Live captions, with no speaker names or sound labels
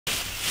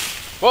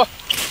不，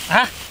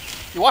啊，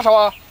你挖勺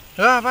啊？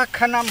把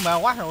看那没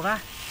挖勺了。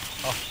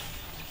好，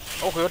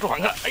我回去煮饭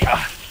去。哎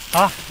呀，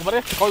好，我把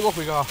这搞一个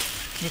回去啊。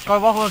你搞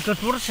一把回给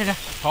煮着吃的。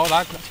好，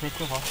来，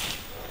捆好。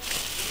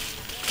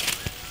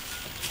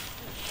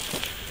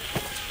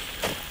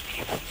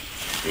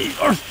1、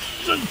2、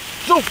3，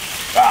走！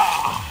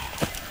啊！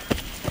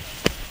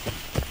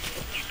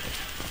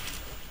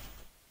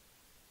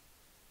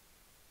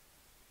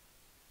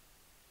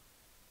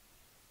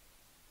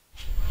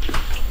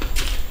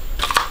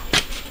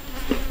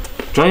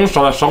这样用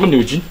勺来烧个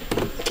牛筋。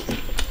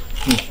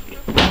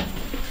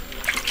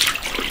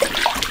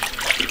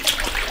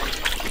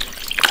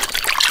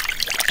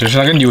这是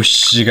那个牛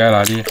膝盖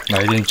那里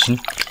来一点筋，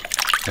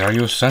这儿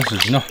有30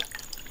斤了。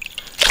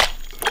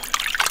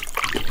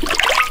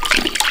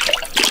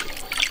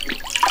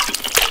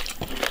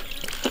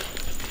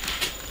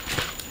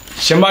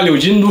先把牛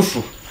筋卤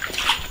熟，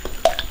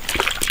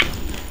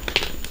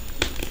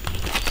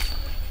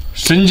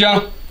生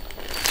姜、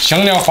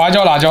香料、花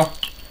椒、辣椒、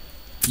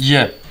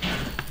盐、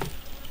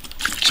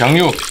酱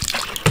油、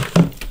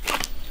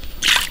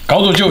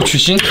高度酒去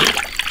腥。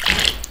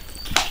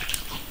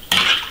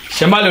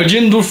先把牛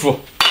筋卤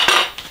熟，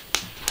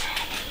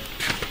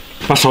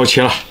把勺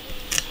切了。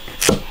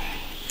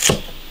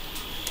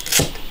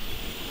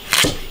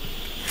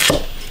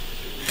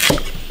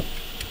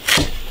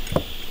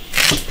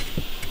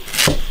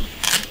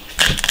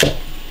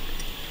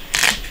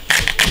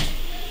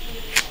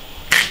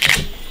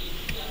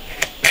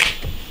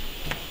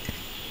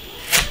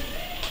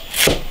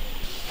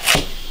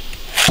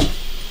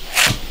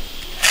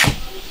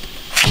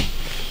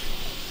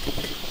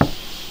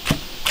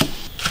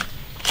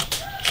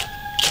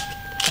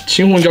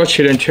青红椒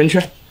切点圈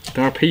圈，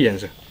等会儿配颜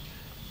色。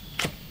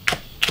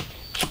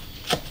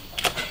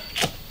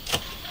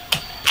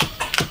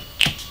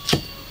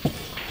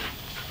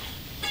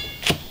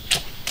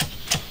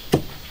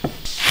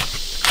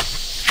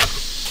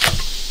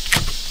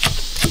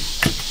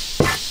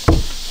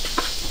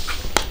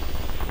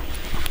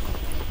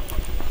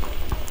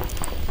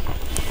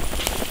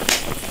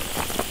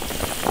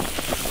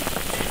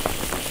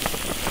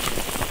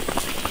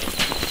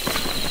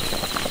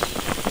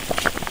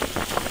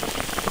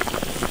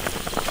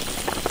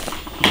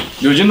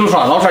牛筋卤熟，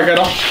捞出来改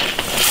刀，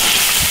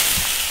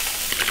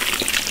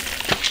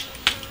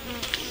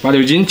把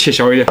牛筋切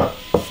小一点。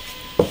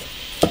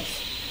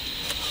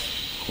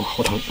哇，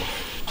好烫！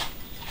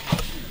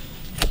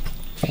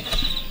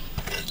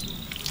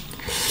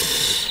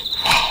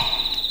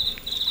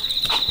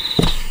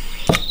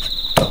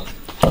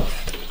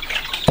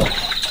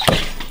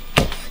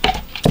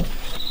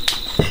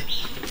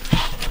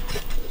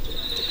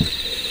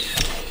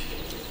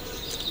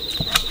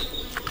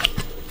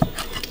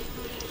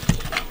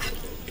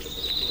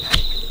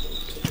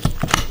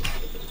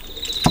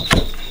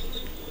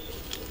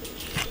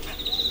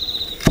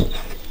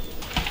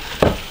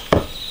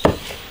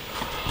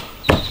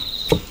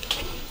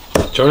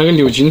叫那个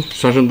牛筋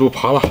算是卤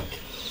趴了，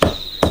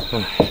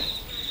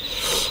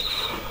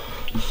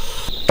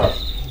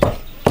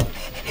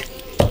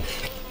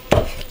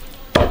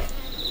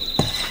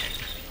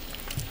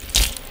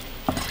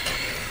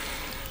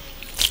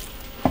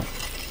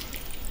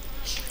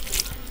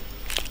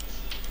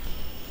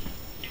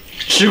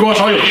起锅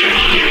烧油，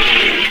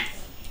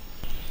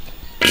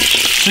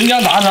生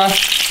姜、大蒜、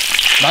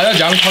辣椒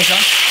酱炒香，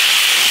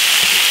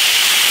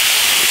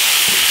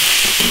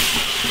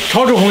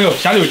炒出红油，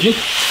下牛筋。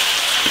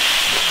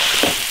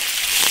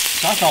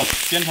下勺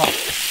煸炒，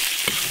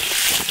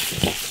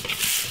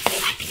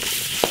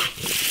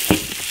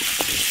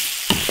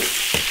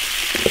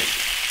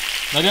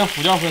来点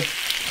胡椒粉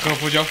和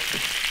胡椒，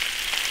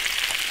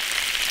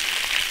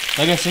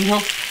来点生抽，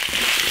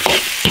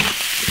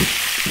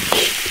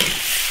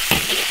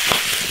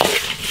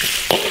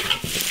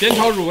煸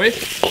炒入味，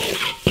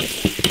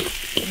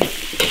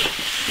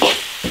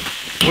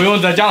不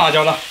用再加辣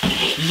椒了，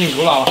已经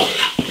够辣了。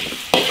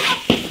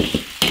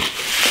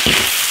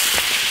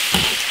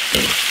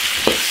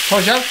炒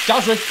香，加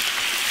水，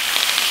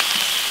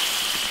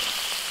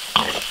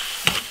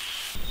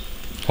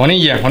放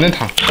点盐，放点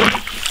糖，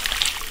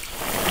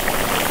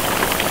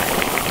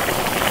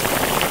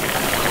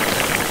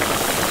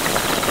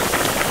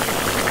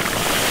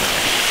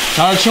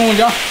加点青红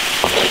椒，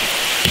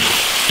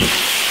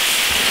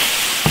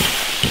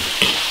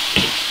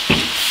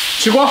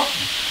起锅。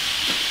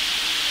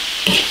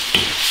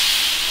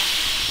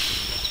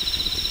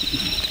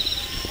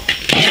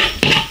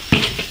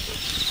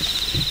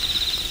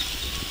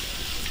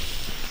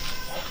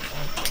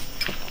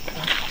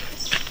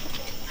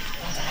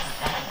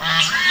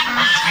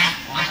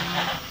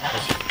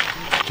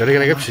这里跟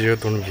那个啤酒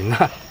冻成冰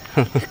了，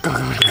嘎。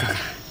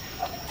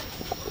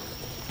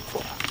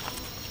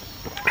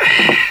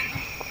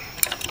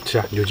吃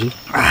啊，牛筋，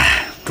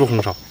煮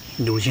红烧。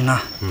牛筋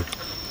啊，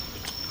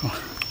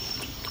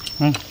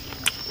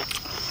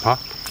好，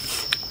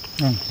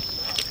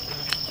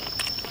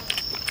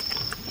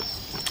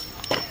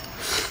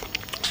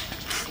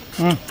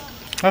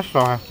那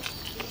烧还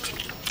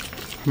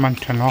蛮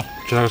甜哦。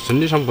就那个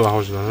身体上不大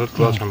好吃，但是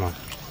煮了全嘛。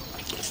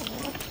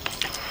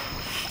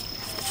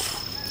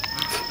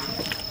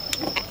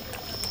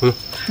不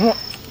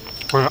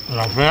是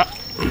浪费了，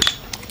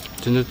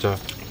真的这。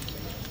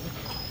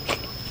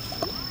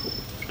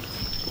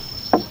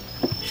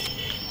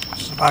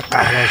是把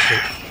盖来吃。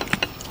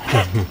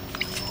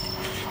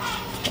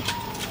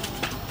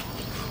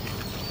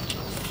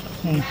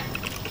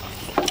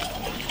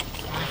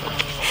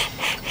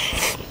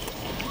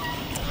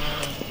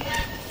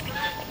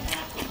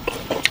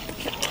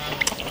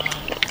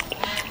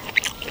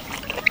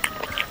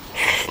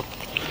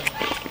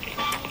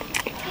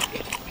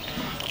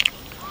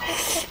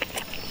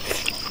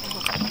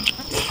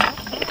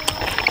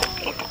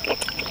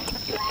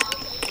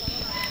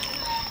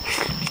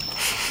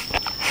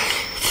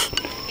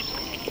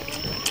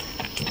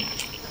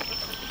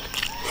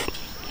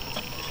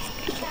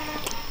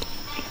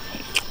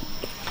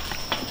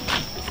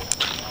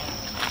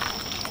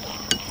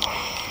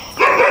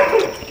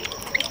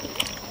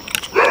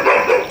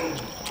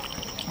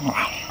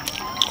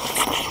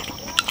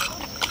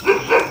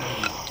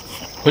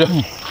回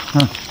去。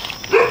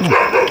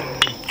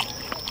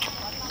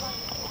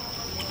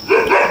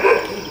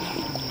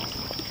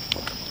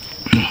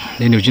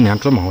那牛筋那样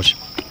煮蛮好吃，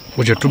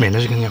我觉得煮面的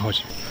是肯定好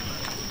吃。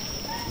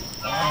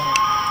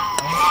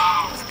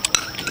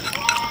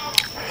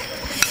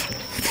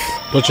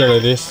我这儿来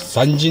的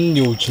3斤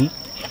牛筋，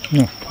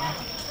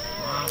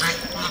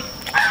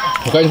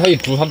我感觉它一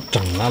煮它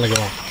胀了那个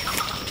嘛。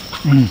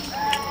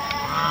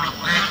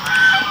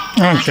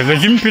这个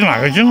筋比那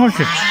个筋好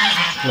吃，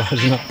那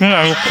是呢，比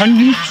那个宽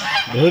筋。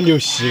那是牛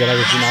膝个那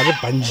个筋，那是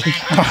半斤。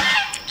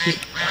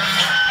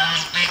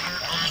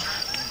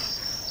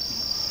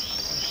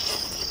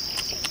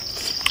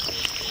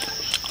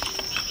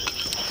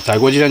再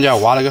过几天就要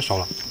挖那个勺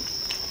了。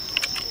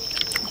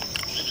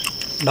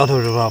老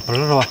头是吧？不是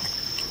说，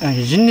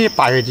阴历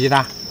8月底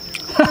的。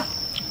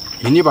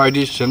阴历8月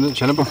底，现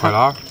在不快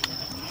了。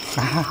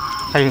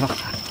还有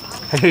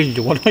1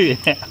个多月。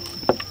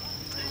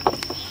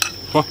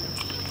好。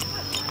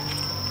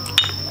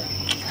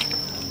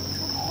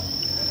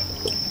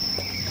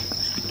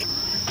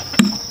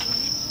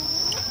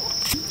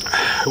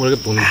我那个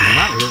冻得冰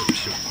了，那个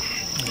皮。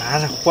那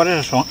是火的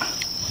是爽。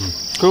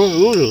狗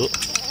肉热。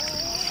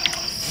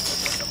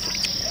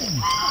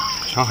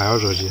枪还要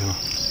热几天了，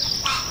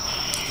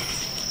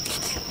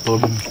都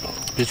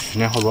比去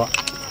年好多。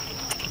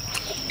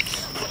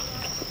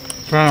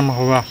不然那么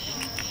好吧？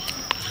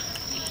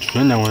去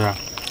年2个月。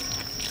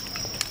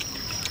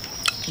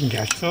应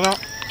该是了。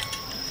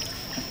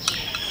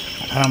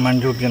他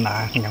们就比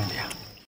那凉点。